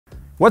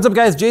What's up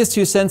guys, Jay's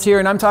 2 Cents here,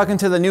 and I'm talking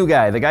to the new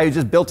guy, the guy who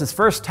just built his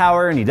first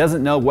tower and he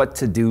doesn't know what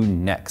to do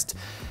next.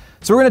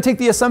 So we're gonna take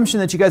the assumption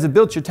that you guys have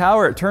built your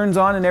tower, it turns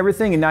on and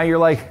everything, and now you're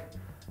like,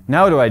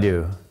 now what do I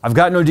do? I've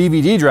got no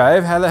DVD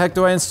drive, how the heck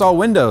do I install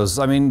Windows?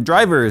 I mean,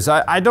 drivers,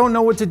 I don't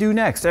know what to do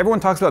next. Everyone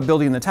talks about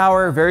building the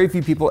tower, very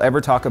few people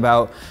ever talk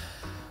about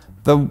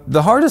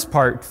the hardest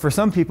part for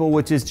some people,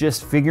 which is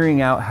just figuring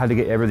out how to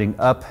get everything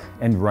up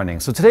and running.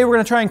 So today we're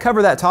gonna try and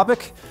cover that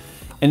topic.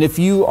 And if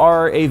you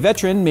are a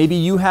veteran, maybe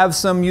you have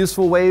some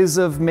useful ways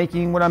of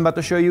making what I'm about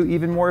to show you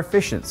even more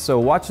efficient. So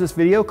watch this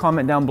video,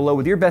 comment down below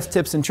with your best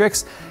tips and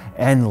tricks,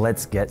 and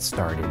let's get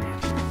started.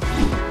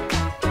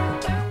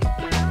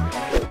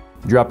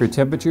 Drop your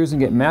temperatures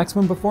and get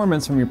maximum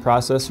performance from your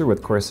processor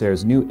with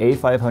Corsair's new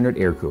A500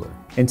 air cooler.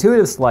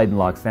 Intuitive slide and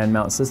lock fan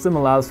mount system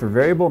allows for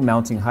variable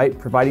mounting height,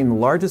 providing the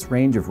largest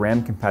range of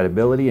RAM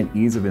compatibility and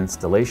ease of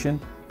installation,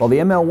 while the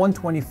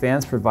ML120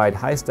 fans provide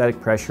high static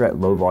pressure at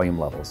low volume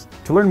levels.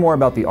 To learn more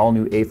about the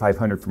all-new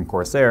A500 from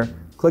Corsair,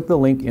 click the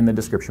link in the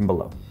description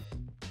below.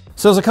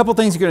 So there's a couple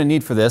things you're gonna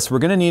need for this. We're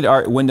gonna need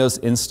our Windows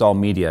install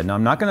media. Now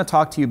I'm not gonna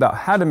talk to you about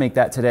how to make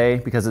that today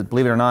because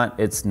believe it or not,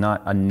 it's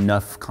not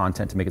enough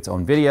content to make its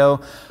own video.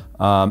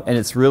 And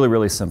it's really,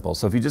 really simple.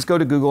 So if you just go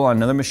to Google on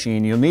another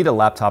machine, you'll need a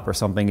laptop or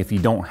something if you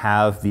don't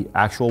have the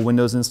actual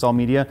Windows install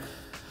media.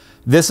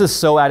 This is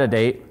so out of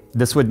date.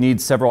 This would need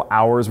several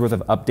hours worth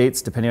of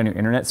updates depending on your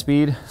internet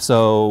speed.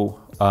 So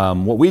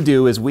what we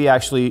do is we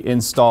actually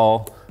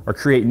install or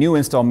create new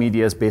install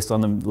medias based on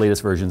the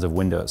latest versions of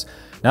Windows.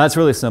 Now that's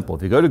really simple.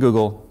 If you go to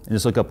Google and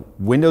just look up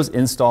Windows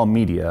install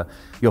media,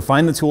 you'll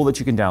find the tool that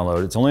you can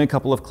download. It's only a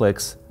couple of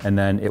clicks and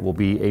then it will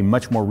be a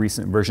much more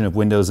recent version of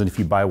Windows than if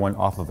you buy one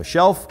off of a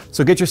shelf.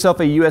 So get yourself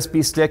a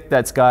USB stick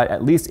that's got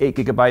at least 8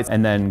 gigabytes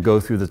and then go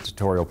through the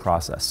tutorial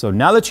process. So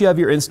now that you have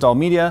your install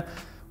media,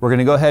 we're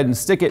gonna go ahead and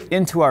stick it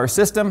into our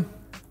system.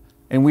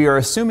 And we are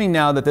assuming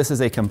now that this is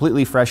a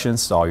completely fresh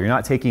install. You're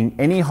not taking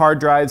any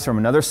hard drives from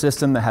another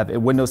system that have a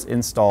Windows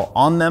install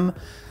on them.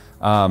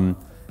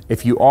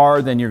 If you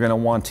are, then you're gonna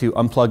want to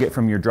unplug it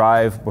from your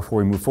drive before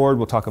we move forward.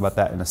 We'll talk about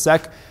that in a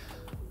sec.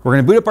 We're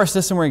gonna boot up our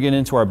system, we're gonna get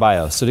into our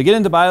BIOS. So to get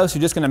into BIOS,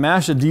 you're just gonna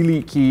mash the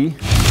delete key.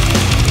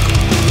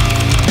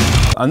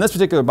 On this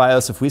particular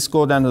BIOS, if we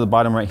scroll down to the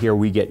bottom right here,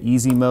 we get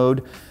easy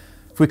mode.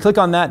 If we click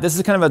on that, this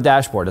is kind of a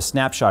dashboard, a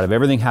snapshot of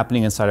everything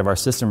happening inside of our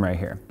system right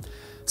here.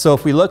 So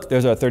if we look,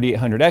 there's our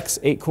 3800X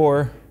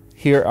 8-core.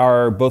 Here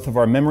are both of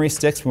our memory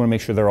sticks. We want to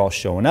make sure they're all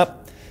showing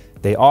up.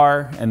 They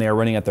are, and they are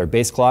running at their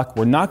base clock.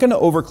 We're not going to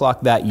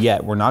overclock that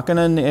yet. We're not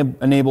going to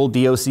enable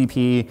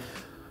DOCP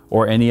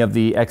or any of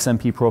the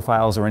XMP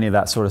profiles or any of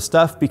that sort of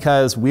stuff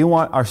because we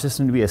want our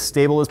system to be as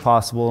stable as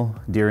possible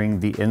during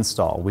the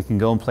install. We can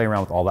go and play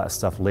around with all that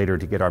stuff later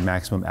to get our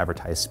maximum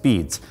advertised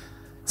speeds.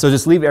 So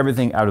just leave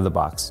everything out of the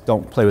box.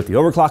 Don't play with the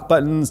overclock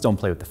buttons. Don't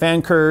play with the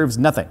fan curves,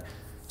 nothing.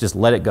 Just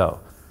let it go.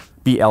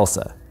 Be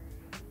Elsa.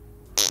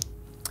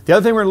 The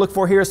other thing we're gonna look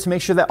for here is to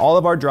make sure that all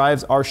of our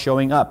drives are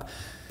showing up.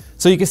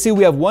 So you can see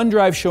we have one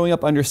drive showing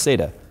up under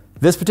SATA.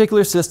 This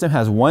particular system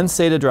has one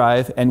SATA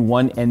drive and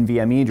one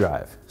NVMe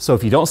drive. So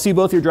if you don't see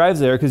both your drives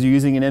there because you're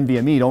using an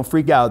NVMe, don't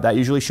freak out. That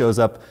usually shows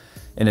up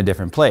in a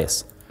different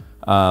place.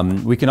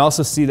 We can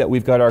also see that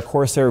we've got our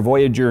Corsair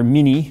Voyager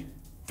Mini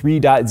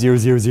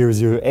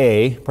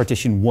 3.0000A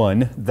partition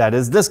 1. That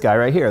is this guy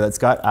right here that's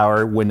got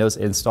our Windows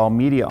install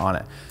media on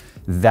it.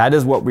 That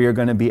is what we are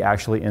going to be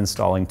actually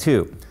installing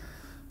to.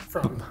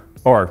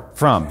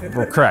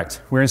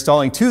 Correct. We're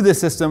installing to this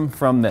system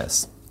from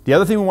this. The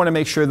other thing we want to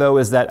make sure though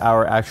is that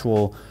our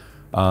actual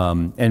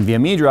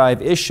NVMe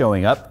drive is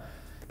showing up.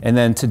 And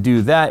then to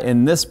do that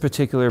in this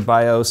particular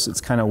BIOS,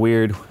 it's kind of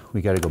weird. We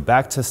got to go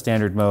back to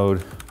standard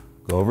mode,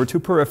 go over to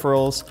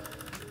peripherals,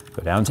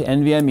 go down to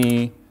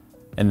NVMe,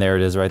 and there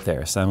it is right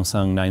there,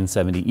 Samsung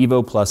 970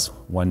 EVO plus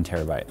 1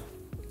 terabyte.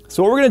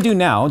 So what we're going to do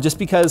now, just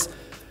because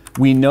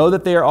we know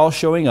that they are all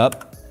showing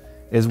up,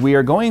 is we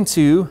are going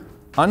to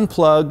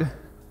unplug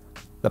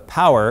the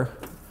power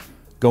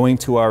going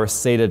to our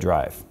SATA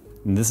drive.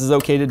 And this is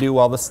okay to do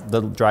while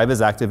the drive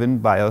is active in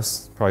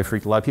BIOS. Probably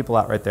freaked a lot of people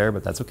out right there,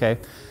 but that's okay.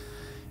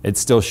 It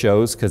still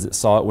shows because it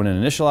saw it when it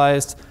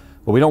initialized,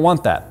 but we don't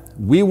want that.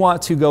 We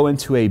want to go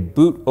into a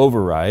boot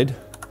override.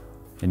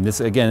 And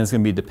this, again, is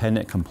going to be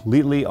dependent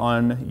completely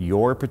on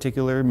your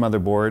particular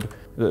motherboard.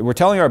 We're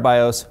telling our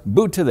BIOS,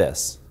 boot to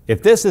this.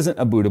 If this isn't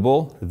a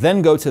bootable,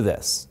 then go to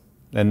this.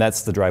 And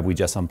that's the drive we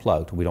just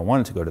unplugged. We don't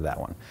want it to go to that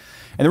one.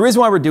 And the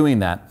reason why we're doing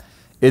that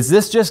is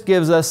this just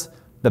gives us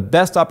the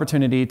best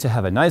opportunity to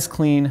have a nice,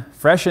 clean,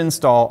 fresh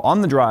install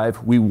on the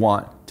drive we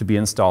want to be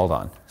installed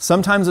on.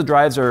 Sometimes the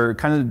drives are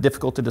kind of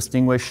difficult to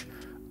distinguish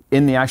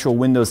in the actual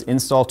Windows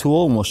install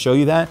tool, and we'll show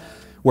you that,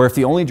 where if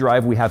the only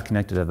drive we have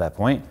connected at that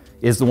point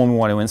is the one we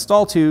want to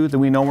install to, then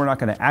we know we're not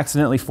going to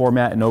accidentally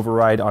format and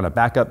override on a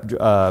backup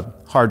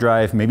hard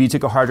drive. Maybe you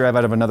took a hard drive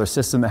out of another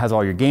system that has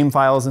all your game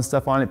files and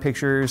stuff on it,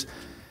 pictures.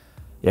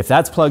 If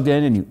that's plugged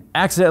in and you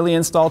accidentally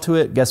install to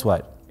it, guess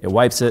what? It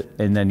wipes it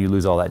and then you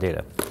lose all that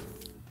data.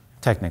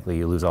 Technically,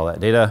 you lose all that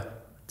data.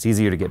 It's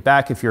easier to get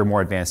back if you're a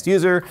more advanced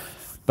user,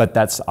 but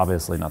that's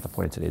obviously not the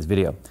point of today's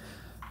video.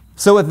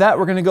 So with that,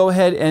 we're gonna go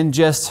ahead and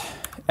just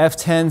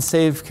F10,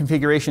 save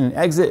configuration and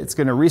exit. It's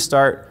gonna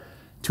restart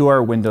to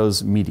our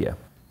Windows media.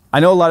 I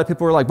know a lot of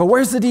people are like, but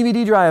where's the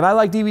DVD drive? I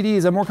like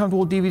DVDs, I'm more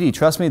comfortable with DVD.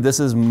 Trust me, this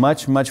is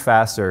much, much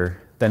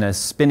faster than a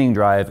spinning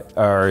drive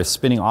or a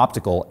spinning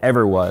optical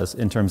ever was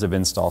in terms of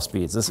install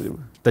speeds.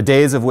 The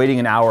days of waiting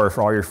an hour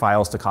for all your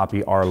files to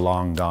copy are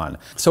long gone.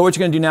 So what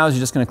you're gonna do now is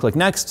you're just gonna click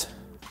next,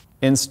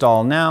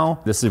 install now.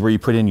 This is where you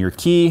put in your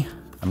key.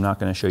 I'm not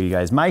gonna show you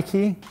guys my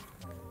key.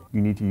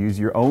 You need to use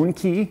your own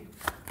key.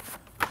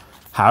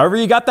 However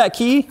you got that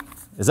key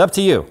is up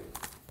to you.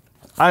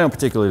 I don't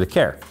particularly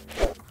care.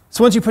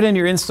 So once you put in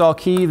your install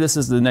key, this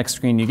is the next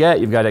screen you get.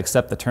 You've got to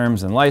accept the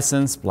terms and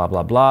license, blah,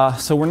 blah, blah.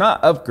 So we're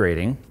not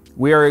upgrading.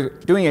 We are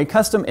doing a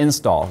custom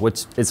install,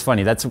 which is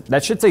funny.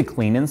 That should say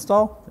clean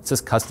install. It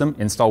says custom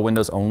install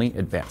Windows only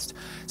advanced.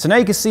 So now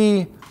you can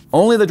see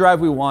only the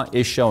drive we want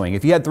is showing.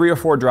 If you had 3 or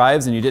 4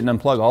 drives and you didn't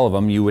unplug all of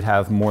them, you would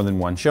have more than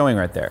one showing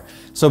right there.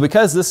 So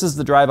because this is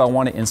the drive I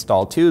want to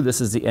install to, this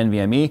is the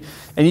NVMe,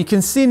 and you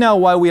can see now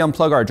why we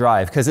unplug our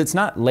drive, because it's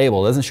not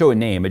labeled, it doesn't show a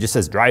name, it just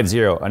says drive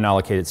 0,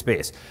 unallocated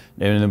space.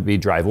 And it would be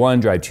drive 1,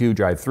 drive 2,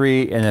 drive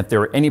 3, and if there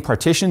were any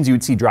partitions, you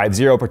would see drive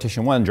 0,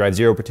 partition 1, drive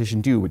 0,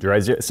 partition 2,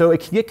 drive 0. So it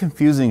can get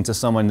confusing to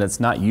someone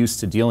that's not used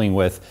to dealing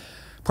with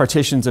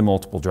partitions and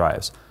multiple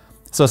drives.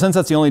 So since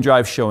that's the only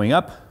drive showing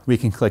up, we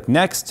can click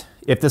next.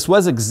 If this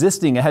was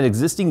existing, it had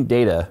existing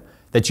data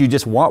that you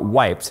just want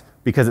wiped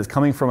because it's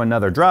coming from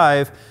another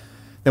drive,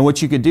 then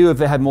what you could do if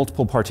it had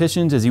multiple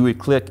partitions is you would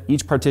click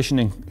each partition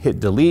and hit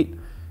delete,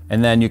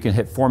 and then you can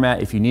hit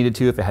format if you needed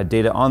to, if it had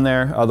data on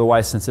there.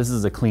 Otherwise, since this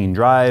is a clean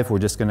drive, we're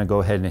just gonna go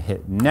ahead and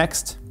hit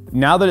next.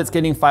 Now that it's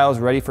getting files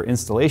ready for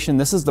installation,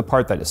 this is the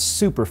part that is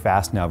super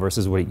fast now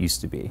versus what it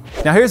used to be.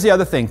 Now here's the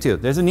other thing too.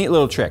 There's a neat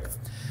little trick.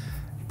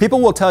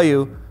 People will tell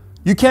you,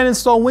 you can't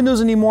install Windows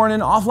anymore in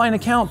an offline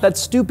account. That's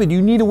stupid.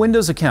 You need a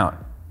Windows account.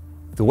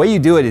 The way you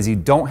do it is you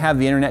don't have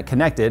the internet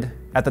connected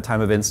at the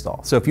time of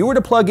install. So if you were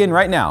to plug in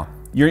right now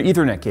your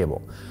Ethernet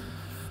cable,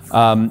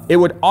 it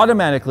would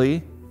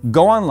automatically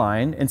go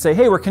online and say,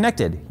 hey, we're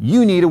connected.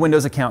 You need a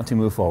Windows account to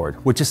move forward,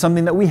 which is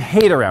something that we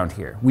hate around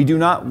here. We do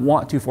not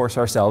want to force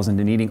ourselves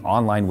into needing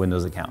online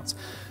Windows accounts.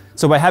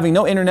 So by having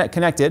no internet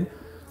connected,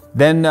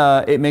 then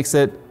it makes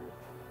it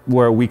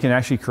where we can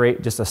actually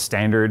create just a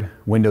standard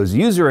Windows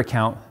user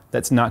account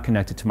that's not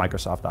connected to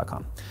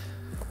Microsoft.com.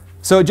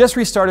 So it just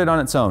restarted on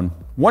its own.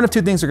 One of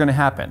two things are gonna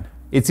happen.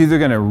 It's either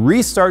gonna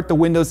restart the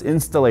Windows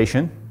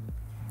installation,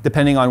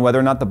 depending on whether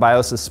or not the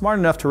BIOS is smart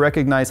enough to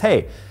recognize,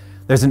 hey,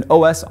 there's an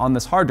OS on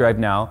this hard drive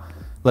now,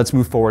 let's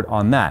move forward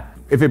on that.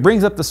 If it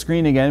brings up the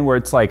screen again where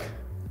it's like,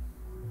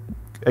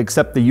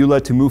 accept the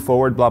EULA to move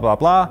forward, blah, blah,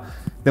 blah,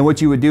 then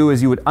what you would do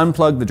is you would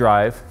unplug the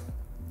drive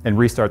and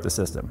restart the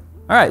system.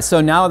 All right,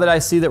 so now that I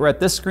see that we're at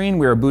this screen,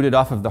 we are booted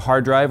off of the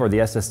hard drive or the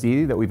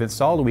SSD that we've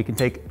installed, and we can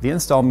take the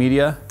install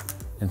media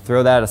and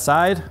throw that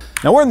aside.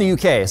 Now we're in the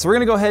UK, so we're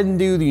gonna go ahead and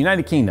do the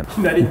United Kingdom.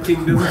 United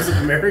Kingdom of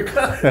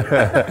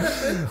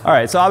America. All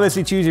right, so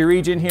obviously choose your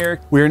region here.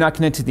 We are not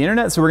connected to the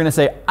internet, so we're gonna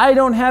say, I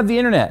don't have the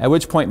internet, at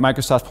which point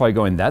Microsoft's probably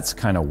going, that's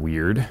kind of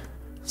weird.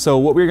 So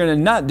what we're gonna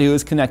not do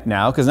is connect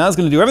now, because now it's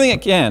gonna do everything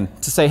it can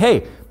to say,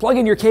 hey, plug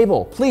in your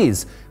cable,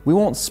 please. We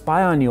won't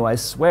spy on you, I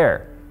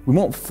swear. We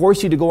won't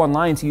force you to go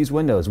online to use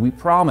Windows, we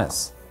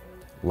promise.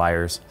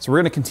 Liars. So we're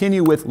gonna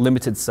continue with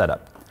limited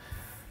setup.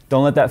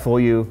 Don't let that fool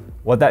you.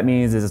 What that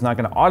means is it's not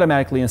gonna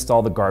automatically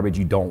install the garbage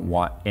you don't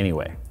want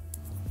anyway.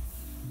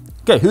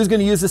 Okay, who's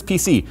gonna use this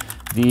PC?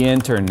 The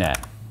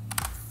internet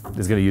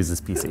is gonna use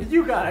this PC.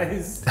 You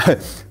guys.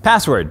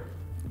 Password,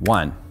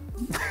 1.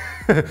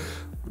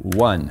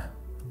 1.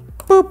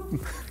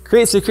 Boop.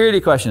 Create security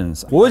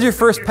questions. What was your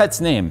first pet's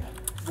name?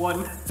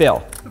 1. Fail.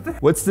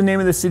 What's the name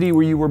of the city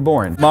where you were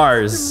born?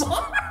 Mars.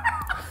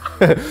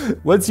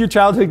 What's your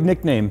childhood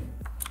nickname?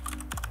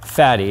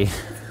 Fatty.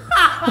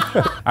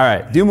 All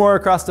right, do more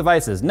across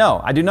devices.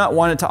 No, I do not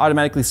want it to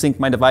automatically sync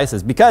my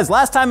devices because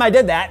last time I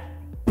did that,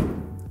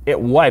 it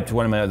wiped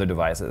one of my other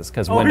devices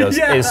because Windows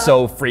is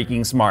so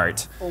freaking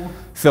smart.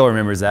 Phil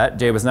remembers that.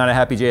 Jay was not a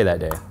happy Jay that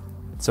day.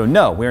 So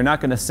no, we are not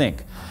gonna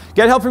sync.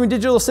 Get help from your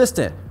digital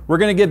assistant. We're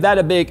gonna give that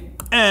a big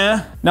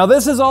Now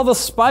this is all the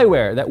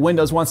spyware that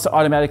Windows wants to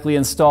automatically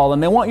install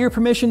and they want your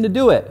permission to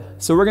do it.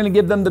 So we're gonna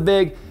give them the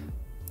big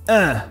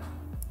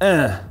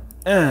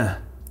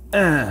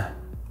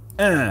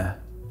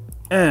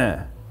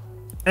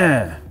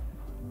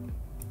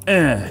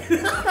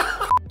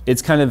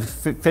It's kind of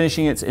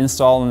finishing its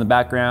install in the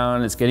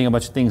background. It's getting a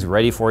bunch of things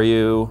ready for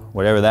you,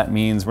 whatever that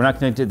means. We're not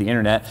connected to the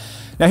internet.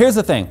 Now here's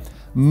the thing.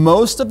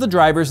 Most of the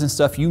drivers and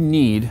stuff you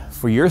need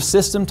for your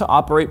system to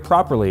operate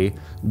properly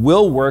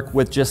will work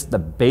with just the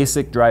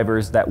basic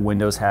drivers that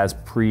Windows has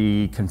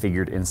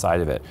pre-configured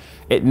inside of it.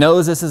 It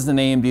knows this is an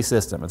AMD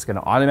system. It's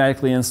gonna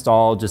automatically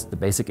install just the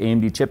basic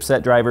AMD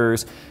chipset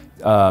drivers.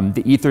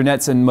 The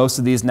Ethernets in most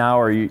of these now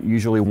are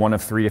usually one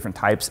of 3 different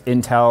types: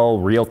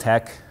 Intel,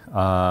 Realtek,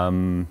 I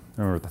don't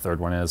remember what the third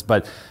one is,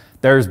 but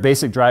there's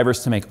basic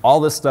drivers to make all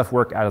this stuff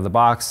work out of the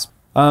box.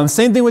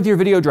 Same thing with your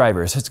video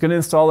drivers. It's going to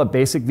install a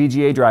basic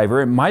VGA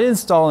driver. It might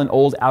install an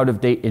old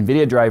out-of-date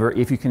NVIDIA driver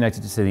if you connect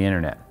it to the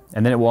internet.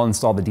 And then it will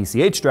install the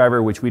DCH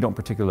driver, which we don't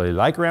particularly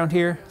like around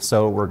here.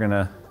 So we're going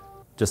to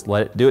just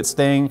let it do its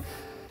thing,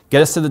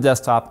 get us to the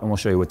desktop, and we'll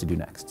show you what to do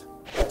next.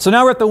 So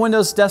now we're at the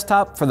Windows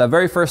desktop. For the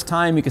very first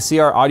time, you can see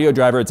our audio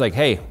driver. It's like,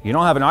 hey, you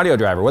don't have an audio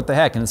driver. What the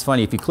heck? And it's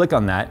funny, if you click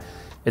on that,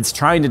 it's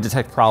trying to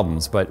detect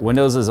problems, but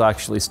Windows is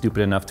actually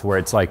stupid enough to where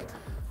it's like,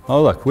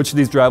 oh look, which of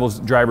these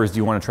drivers do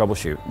you want to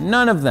troubleshoot?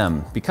 None of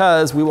them,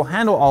 because we will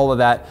handle all of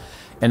that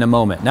in a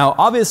moment. Now,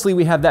 obviously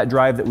we have that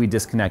drive that we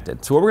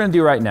disconnected. So what we're gonna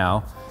do right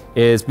now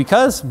is,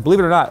 because, believe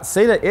it or not,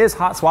 SATA is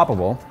hot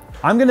swappable,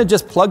 I'm gonna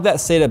just plug that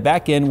SATA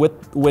back in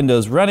with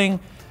Windows running,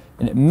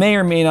 and it may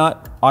or may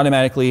not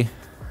automatically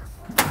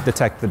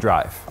detect the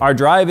drive. Our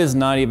drive is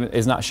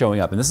not showing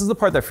up, and this is the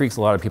part that freaks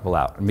a lot of people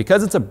out. And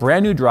because it's a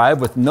brand new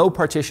drive with no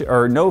partition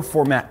or no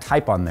format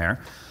type on there,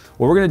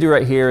 what we're gonna do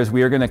right here is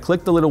we are gonna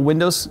click the little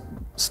Windows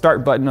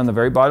Start button on the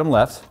very bottom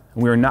left,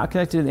 and we are not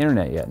connected to the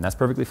internet yet, and that's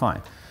perfectly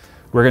fine.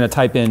 We're gonna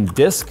type in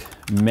disk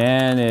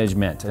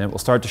management, and it will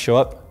start to show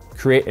up,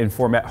 create and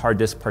format hard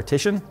disk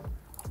partition.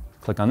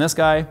 Click on this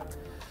guy,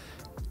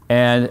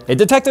 and it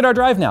detected our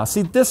drive now.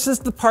 See, this is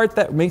the part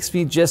that makes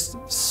me just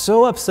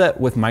so upset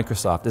with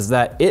Microsoft, is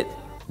that it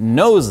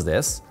knows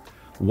this.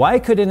 Why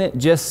couldn't it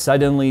just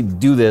suddenly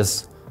do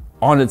this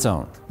on its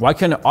own? Why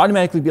couldn't it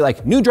automatically be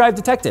like, new drive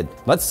detected,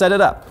 let's set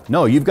it up?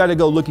 No, you've got to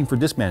go looking for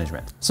disk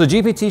management. So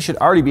GPT should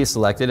already be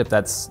selected. If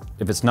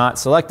it's not,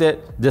 select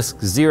it, disk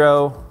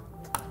 0,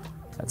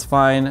 that's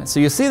fine. So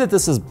you see that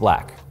this is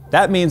black.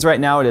 That means right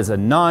now it is a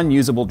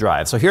non-usable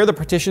drive. So here are the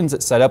partitions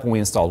it set up when we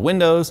installed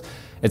Windows.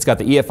 It's got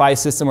the EFI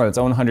system on its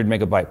own 100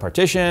 megabyte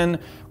partition.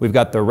 We've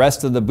got the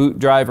rest of the boot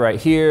drive right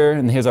here,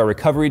 and here's our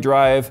recovery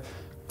drive.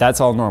 That's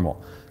all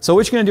normal. So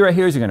what you're gonna do right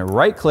here is you're gonna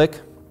right click,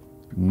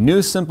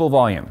 new simple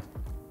volume.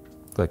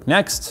 Click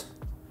next.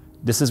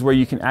 This is where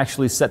you can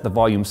actually set the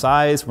volume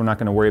size. We're not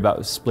gonna worry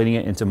about splitting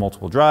it into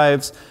multiple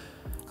drives.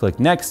 Click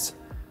next.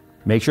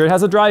 Make sure it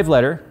has a drive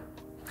letter,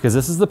 because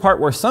this is the part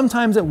where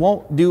sometimes it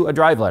won't do a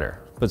drive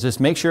letter, but just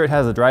make sure it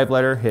has a drive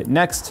letter, hit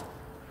next.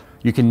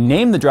 You can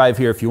name the drive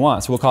here if you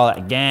want, so we'll call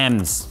it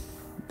GAMS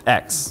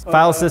X.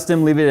 File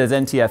system, leave it as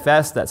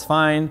NTFS, that's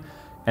fine.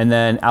 And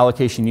then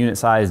allocation unit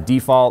size,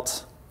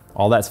 default,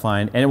 all that's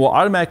fine. And it will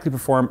automatically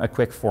perform a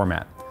quick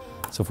format.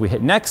 So if we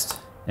hit next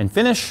and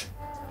finish,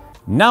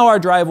 now our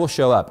drive will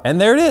show up. And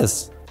there it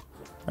is,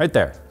 right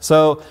there.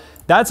 So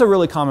that's a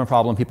really common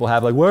problem people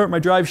have, like, where aren't my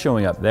drives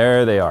showing up?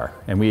 There they are.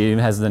 And we even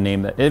has the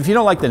name that, if you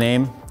don't like the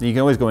name, then you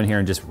can always go in here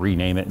and just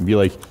rename it and be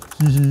like,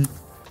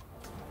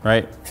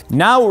 right?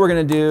 Now what we're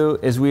gonna do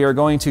is we are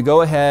going to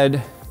go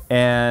ahead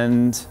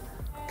and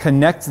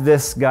connect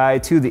this guy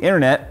to the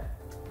internet.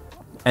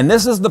 And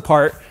this is the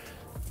part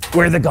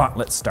where the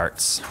gauntlet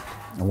starts.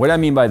 And what I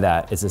mean by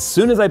that is, as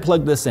soon as I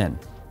plug this in,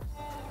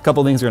 a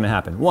couple things are gonna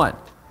happen. One,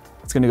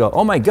 it's gonna go,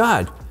 oh my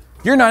God,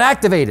 you're not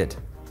activated.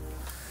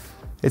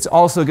 It's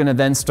also gonna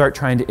then start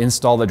trying to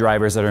install the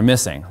drivers that are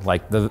missing,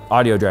 like the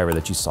audio driver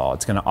that you saw.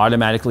 It's gonna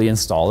automatically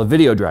install a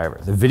video driver.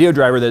 The video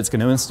driver that it's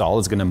gonna install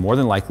is gonna more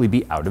than likely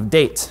be out of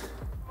date.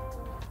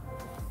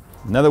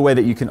 Another way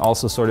that you can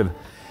also sort of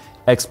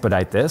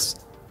expedite this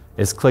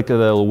is click the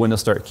little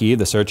Windows Start key,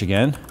 the search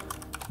again,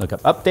 look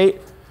up update.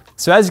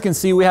 So as you can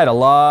see, we had a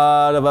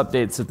lot of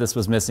updates that this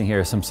was missing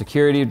here. Some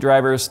security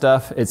driver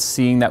stuff. It's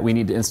seeing that we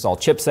need to install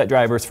chipset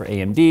drivers for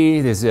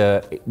AMD. There's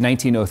a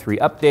 1903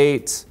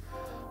 update.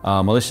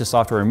 Malicious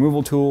software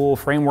removal tool,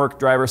 framework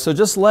driver. So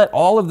just let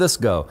all of this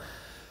go.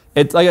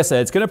 Like I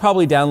said, it's gonna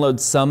probably download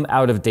some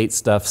out-of-date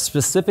stuff,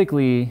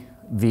 specifically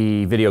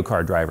the video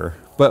card driver.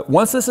 But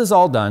once this is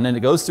all done and it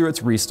goes through its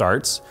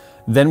restarts,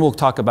 then we'll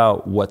talk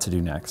about what to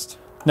do next.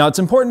 Now, it's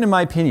important, in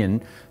my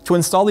opinion, to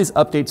install these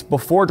updates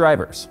before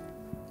drivers.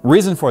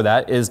 Reason for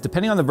that is,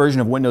 depending on the version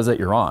of Windows that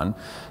you're on,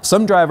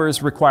 some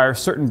drivers require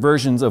certain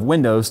versions of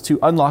Windows to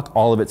unlock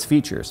all of its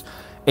features.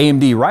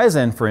 AMD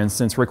Ryzen, for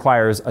instance,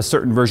 requires a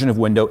certain version of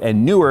Windows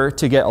and newer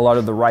to get a lot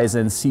of the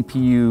Ryzen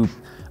CPU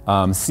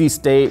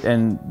C-state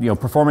and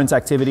performance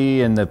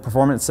activity and the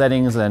performance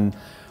settings and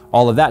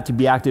all of that to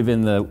be active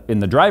in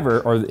the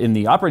driver or in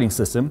the operating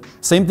system.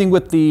 Same thing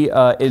with the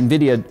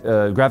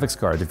NVIDIA graphics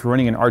card. If you're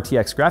running an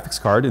RTX graphics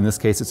card, in this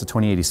case it's a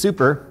 2080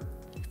 Super,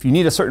 if you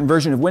need a certain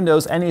version of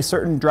Windows and a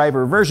certain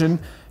driver version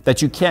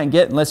that you can't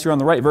get unless you're on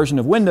the right version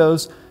of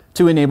Windows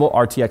to enable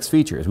RTX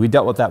features. We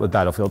dealt with that with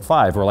Battlefield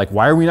 5. We're like,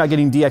 why are we not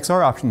getting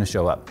DXR option to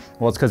show up?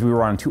 Well, it's because we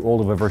were on too old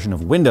of a version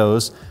of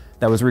Windows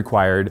that was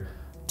required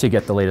to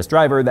get the latest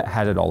driver that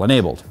had it all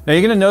enabled. Now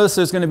you're gonna notice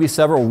there's gonna be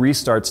several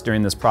restarts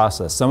during this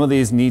process. Some of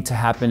these need to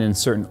happen in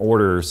certain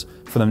orders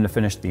for them to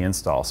finish the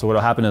install. So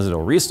what'll happen is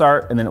it'll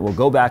restart and then it will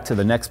go back to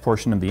the next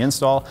portion of the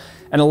install.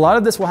 And a lot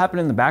of this will happen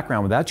in the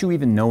background without you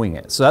even knowing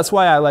it. So that's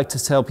why I like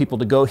to tell people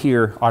to go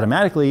here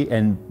automatically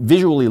and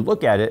visually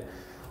look at it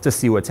to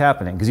see what's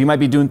happening. Because you might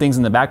be doing things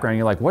in the background,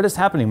 you're like, what is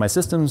happening? My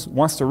system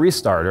wants to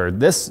restart, or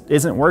this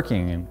isn't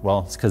working. And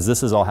well, it's because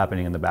this is all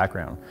happening in the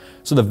background.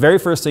 So the very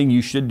first thing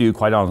you should do,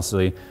 quite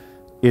honestly,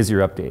 is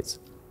your updates.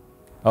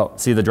 Oh,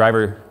 see the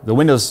driver, the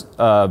Windows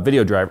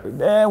video driver,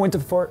 went to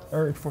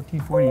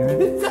 1440.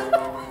 Right?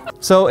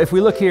 So if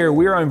we look here,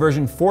 we're on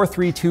version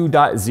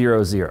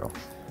 432.00.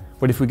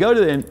 But if we go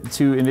to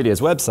NVIDIA's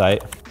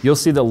website, you'll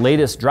see the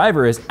latest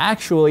driver is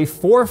actually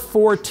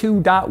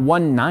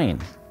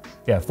 442.19.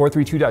 Yeah,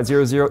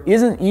 432.00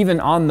 isn't even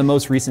on the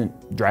most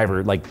recent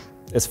driver, like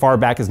as far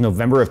back as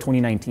November of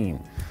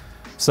 2019.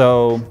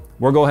 So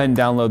we'll go ahead and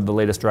download the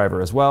latest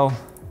driver as well.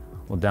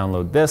 We'll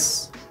download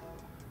this,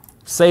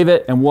 save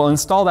it, and we'll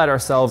install that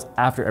ourselves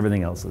after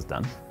everything else is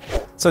done.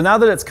 So now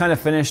that it's kind of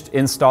finished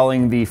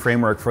installing the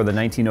framework for the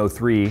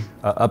 1903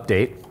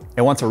 update,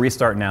 it wants a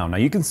restart now. Now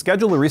you can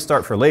schedule a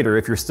restart for later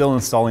if you're still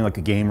installing like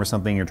a game or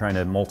something, you're trying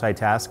to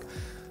multitask,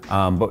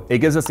 but it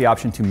gives us the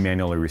option to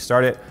manually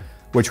restart it,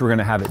 which we're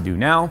gonna have it do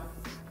now.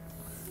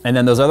 And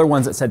then those other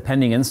ones that said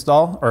pending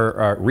install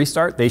or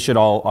restart, they should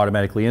all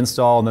automatically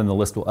install, and then the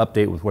list will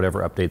update with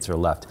whatever updates are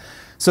left.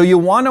 So you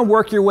wanna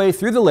work your way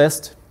through the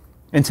list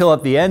until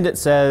at the end it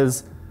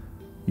says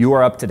you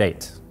are up to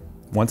date.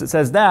 Once it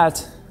says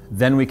that,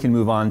 then we can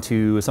move on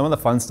to some of the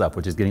fun stuff,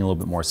 which is getting a little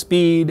bit more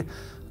speed,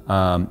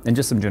 and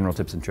just some general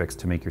tips and tricks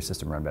to make your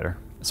system run better.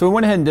 So we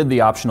went ahead and did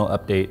the optional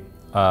update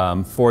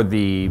for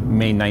the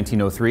main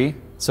 1903.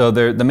 So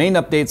the main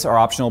updates are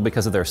optional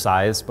because of their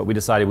size, but we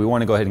decided we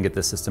want to go ahead and get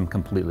this system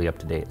completely up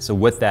to date. So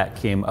with that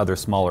came other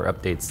smaller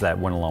updates that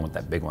went along with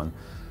that big one.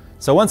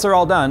 So once they're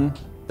all done,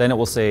 then it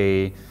will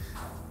say,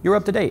 you're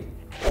up to date.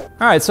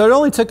 All right, so it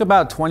only took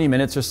about 20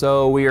 minutes or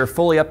so. We are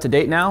fully up to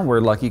date now.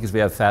 We're lucky because we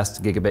have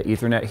fast gigabit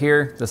Ethernet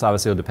here. This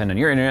obviously will depend on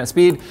your internet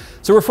speed.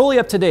 So we're fully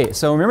up to date.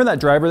 So remember that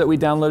driver that we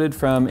downloaded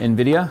from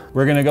NVIDIA?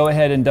 We're gonna go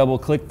ahead and double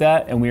click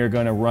that, and we are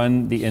gonna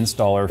run the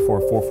installer for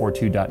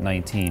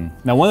 442.19.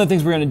 Now, one of the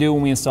things we're gonna do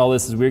when we install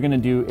this is we're gonna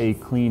do a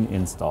clean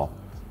install.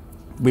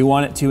 We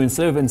want it to,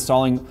 instead of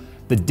installing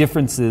the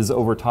differences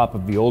over top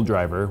of the old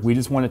driver, we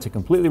just want it to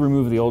completely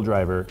remove the old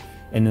driver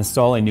and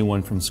install a new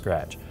one from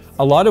scratch.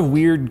 A lot of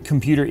weird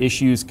computer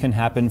issues can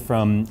happen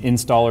from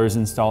installers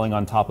installing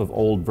on top of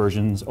old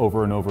versions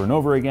over and over and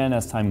over again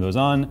as time goes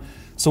on.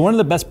 So one of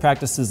the best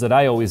practices that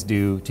I always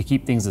do to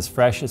keep things as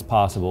fresh as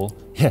possible,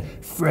 yeah,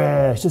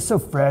 fresh, it's so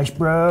fresh,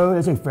 bro,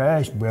 it's so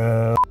fresh,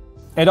 bro.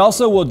 It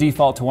also will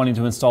default to wanting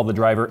to install the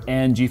driver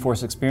and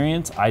GeForce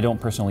Experience. I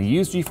don't personally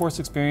use GeForce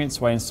Experience,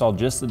 so I install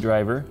just the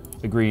driver,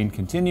 agree and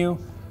continue,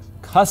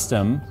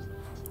 custom,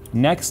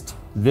 next.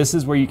 This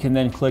is where you can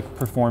then click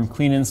perform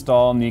clean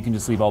install, and then you can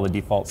just leave all the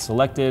defaults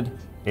selected.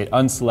 It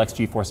unselects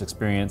GeForce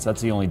Experience.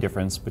 That's the only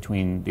difference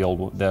between the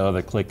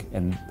other click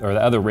or the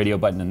other radio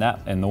button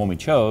and the one we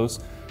chose.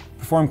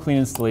 Perform clean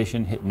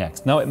installation, hit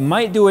next. Now it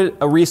might do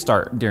a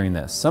restart during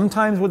this.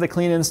 Sometimes with a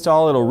clean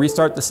install, it'll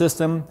restart the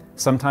system.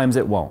 Sometimes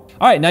it won't.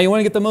 All right, now you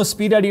want to get the most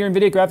speed out of your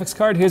NVIDIA graphics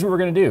card? Here's what we're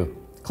going to do.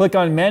 Click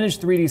on Manage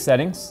 3D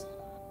Settings.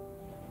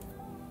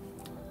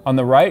 On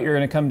the right, you're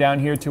going to come down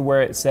here to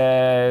where it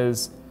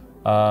says,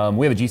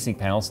 we have a G-Sync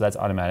panel, so that's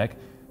automatic.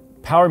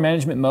 Power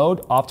management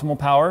mode, optimal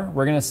power.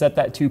 We're gonna set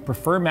that to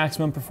prefer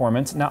maximum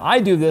performance. Now I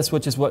do this,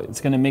 which is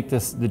what's gonna make the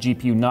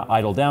GPU not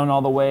idle down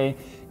all the way.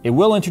 It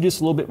will introduce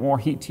a little bit more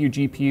heat to your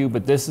GPU,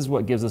 but this is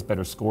what gives us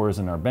better scores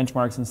in our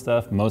benchmarks and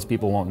stuff. Most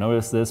people won't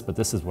notice this, but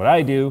this is what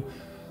I do.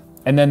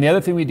 And then the other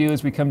thing we do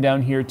is we come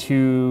down here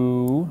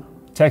to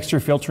texture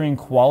filtering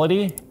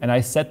quality, and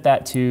I set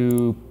that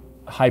to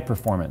high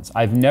performance.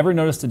 I've never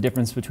noticed a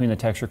difference between the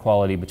texture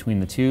quality between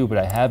the two, but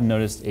I have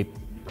noticed a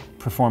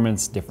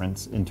performance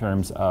difference in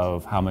terms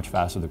of how much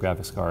faster the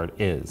graphics card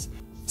is.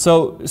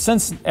 So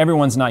since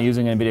everyone's not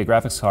using an NVIDIA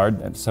graphics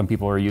card, some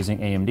people are using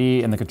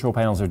AMD and the control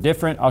panels are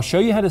different, I'll show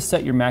you how to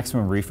set your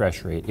maximum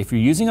refresh rate. If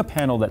you're using a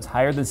panel that's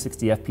higher than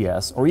 60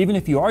 FPS, or even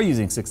if you are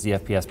using 60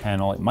 FPS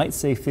panel, it might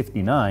say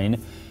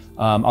 59,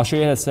 I'll show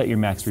you how to set your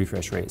max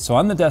refresh rate. So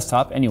on the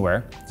desktop,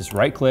 anywhere, just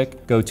right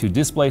click, go to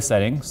display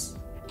settings,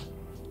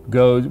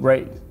 go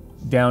right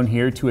down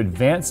here to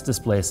advanced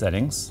display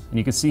settings, and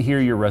you can see here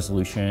your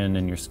resolution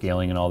and your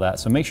scaling and all that.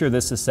 So make sure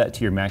this is set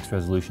to your max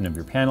resolution of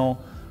your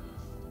panel.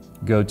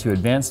 Go to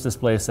advanced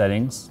display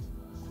settings,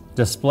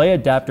 display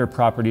adapter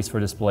properties for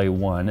display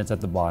 1, it's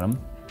at the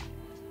bottom.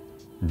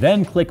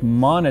 Then click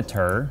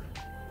monitor.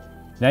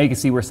 Now you can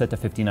see we're set to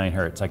 59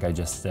 Hertz, like I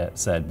just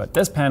said, but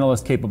this panel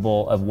is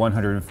capable of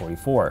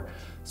 144.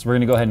 So we're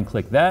gonna go ahead and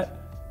click that,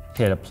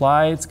 hit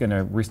apply, it's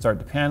gonna restart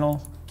the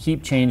panel,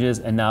 keep changes,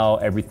 and now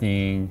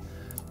everything,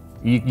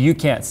 you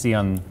can't see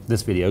on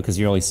this video because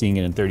you're only seeing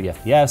it in 30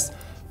 FPS,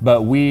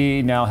 but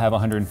we now have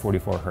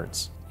 144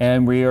 Hertz.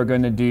 And we are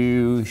gonna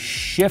do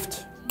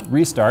Shift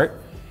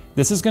Restart.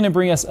 This is gonna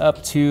bring us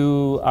up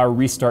to our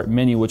restart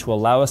menu, which will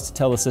allow us to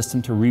tell the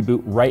system to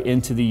reboot right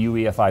into the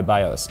UEFI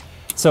BIOS.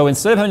 So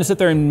instead of having to sit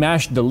there and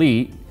mash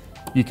delete,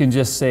 you can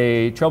just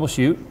say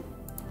troubleshoot,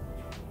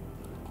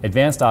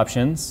 advanced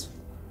options,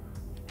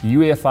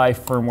 UEFI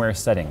firmware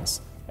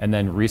settings, and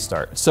then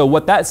restart. So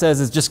what that says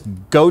is just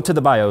go to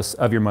the BIOS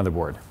of your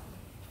motherboard.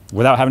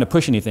 Without having to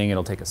push anything,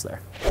 it'll take us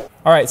there.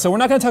 All right, so we're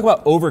not gonna talk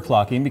about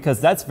overclocking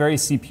because that's very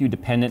CPU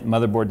dependent,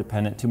 motherboard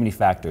dependent, too many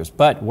factors.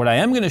 But what I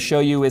am gonna show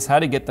you is how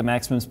to get the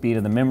maximum speed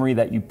of the memory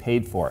that you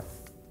paid for.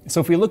 So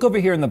if we look over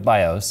here in the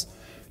BIOS,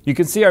 you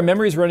can see our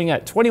memory is running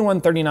at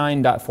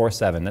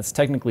 2139.47. That's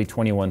technically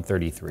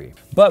 2133.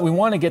 But we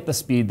want to get the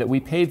speed that we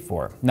paid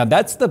for. Now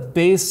that's the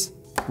base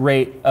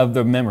rate of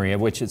the memory at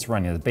which it's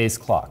running, the base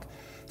clock.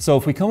 So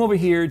if we come over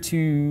here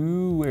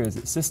to, where is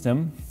it,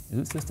 System? Is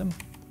it System?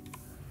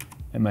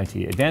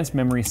 MIT, Advanced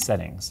Memory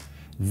Settings.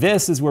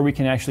 This is where we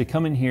can actually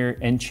come in here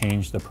and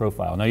change the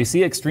profile. Now you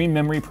see Extreme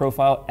Memory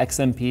Profile,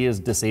 XMP is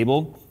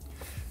disabled.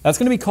 That's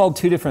going to be called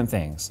two different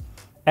things.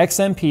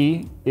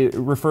 XMP, it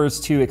refers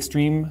to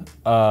extreme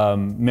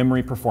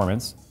memory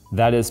performance.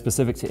 That is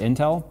specific to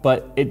Intel,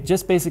 but it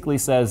just basically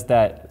says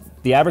that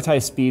the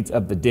advertised speeds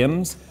of the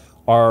DIMMs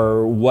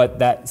are what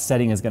that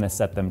setting is going to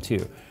set them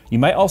to. You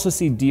might also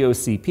see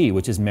DOCP,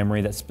 which is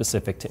memory that's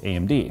specific to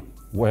AMD.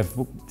 What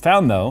I've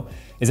found though,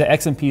 is that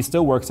XMP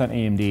still works on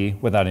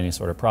AMD without any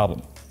sort of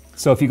problem.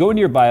 So if you go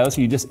into your BIOS,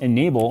 you just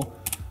enable,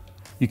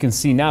 you can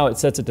see now it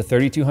sets it to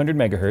 3200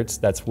 megahertz.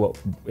 That's what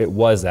it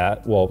was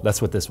at. Well,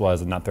 that's what this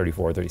was, and not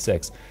 34 or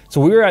 36.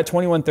 So we were at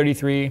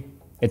 2133.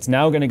 It's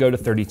now going to go to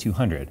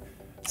 3200.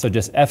 So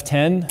just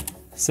F10,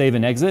 save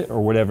and exit,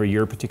 or whatever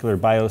your particular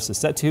BIOS is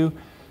set to.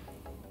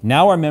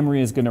 Now our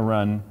memory is going to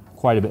run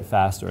quite a bit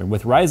faster. And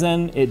with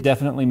Ryzen, it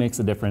definitely makes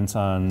a difference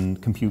on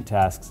compute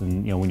tasks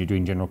and when you're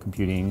doing general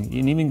computing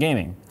and even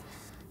gaming.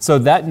 So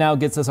that now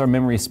gets us our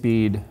memory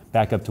speed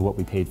back up to what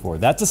we paid for.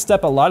 That's a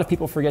step a lot of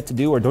people forget to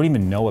do or don't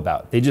even know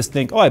about. They just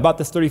think, oh, I bought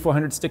this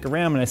 3400 stick of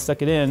RAM and I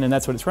stuck it in and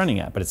that's what it's running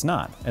at, but it's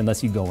not,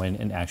 unless you go in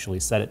and actually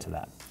set it to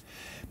that.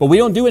 But we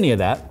don't do any of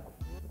that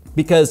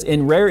because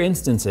in rare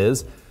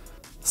instances,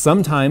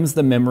 sometimes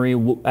the memory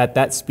at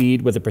that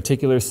speed with a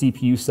particular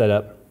CPU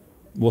setup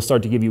will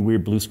start to give you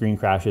weird blue screen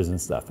crashes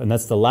and stuff. And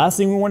that's the last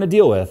thing we want to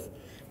deal with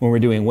when we're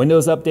doing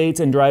Windows updates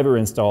and driver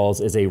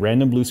installs is a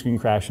random blue screen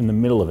crash in the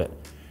middle of it.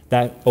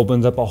 That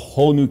opens up a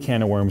whole new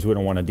can of worms we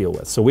don't want to deal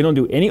with. So we don't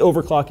do any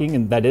overclocking,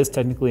 and that is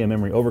technically a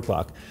memory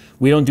overclock.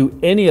 We don't do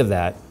any of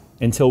that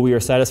until we are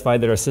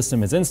satisfied that our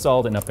system is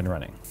installed and up and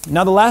running.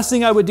 Now the last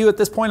thing I would do at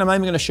this point, I'm not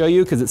even going to show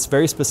you because it's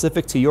very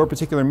specific to your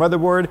particular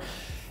motherboard,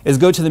 is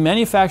go to the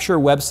manufacturer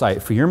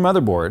website for your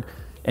motherboard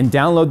and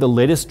download the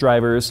latest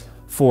drivers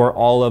for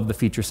all of the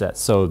feature sets.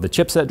 So the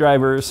chipset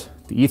drivers,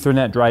 the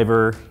Ethernet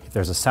driver, if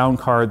there's a sound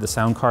card, the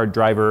sound card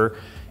driver,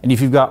 and if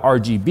you've got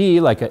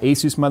RGB, like an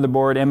Asus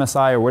motherboard,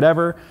 MSI or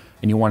whatever,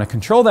 and you want to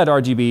control that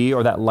RGB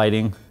or that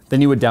lighting, then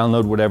you would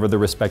download whatever the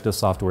respective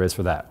software is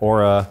for that.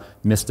 Aura,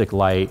 Mystic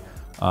Light,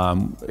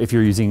 if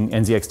you're using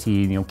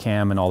NZXT,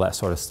 CAM and all that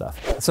sort of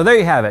stuff. So there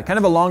you have it, kind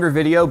of a longer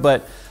video,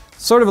 but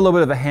sort of a little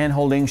bit of a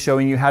hand-holding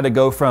showing you how to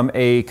go from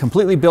a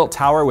completely built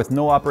tower with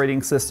no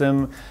operating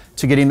system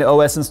to getting the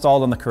OS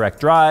installed on the correct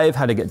drive,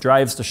 how to get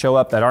drives to show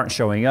up that aren't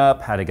showing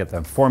up, how to get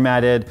them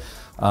formatted,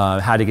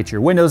 how to get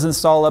your Windows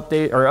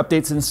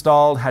updates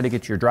installed, how to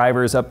get your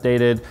drivers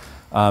updated,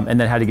 and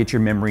then how to get your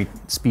memory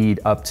speed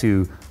up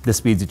to the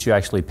speeds that you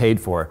actually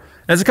paid for.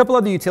 There's a couple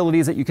other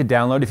utilities that you could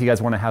download if you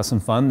guys want to have some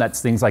fun.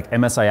 That's things like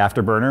MSI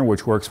Afterburner,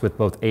 which works with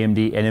both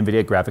AMD and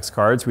NVIDIA graphics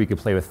cards, where you can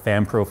play with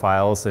fan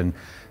profiles and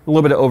a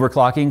little bit of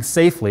overclocking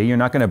safely. You're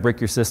not going to brick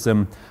your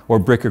system or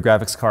brick your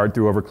graphics card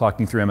through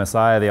overclocking through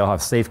MSI. They all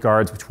have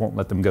safeguards, which won't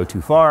let them go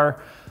too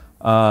far.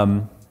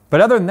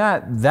 But other than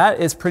that, that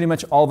is pretty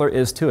much all there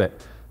is to it.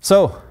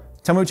 So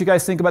tell me what you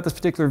guys think about this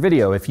particular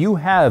video. If you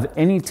have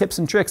any tips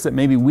and tricks that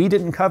maybe we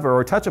didn't cover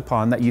or touch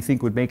upon that you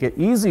think would make it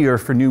easier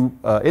for new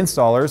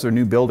installers or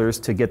new builders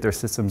to get their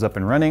systems up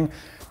and running,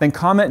 then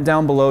comment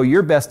down below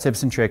your best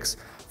tips and tricks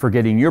for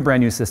getting your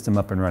brand new system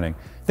up and running.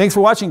 Thanks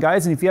for watching,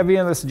 guys, and if you have any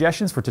other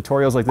suggestions for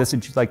tutorials like this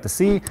that you'd like to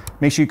see,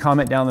 make sure you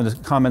comment down in the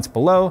comments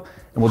below,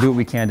 and we'll do what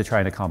we can to try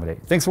and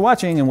accommodate. Thanks for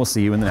watching, and we'll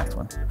see you in the next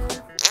one.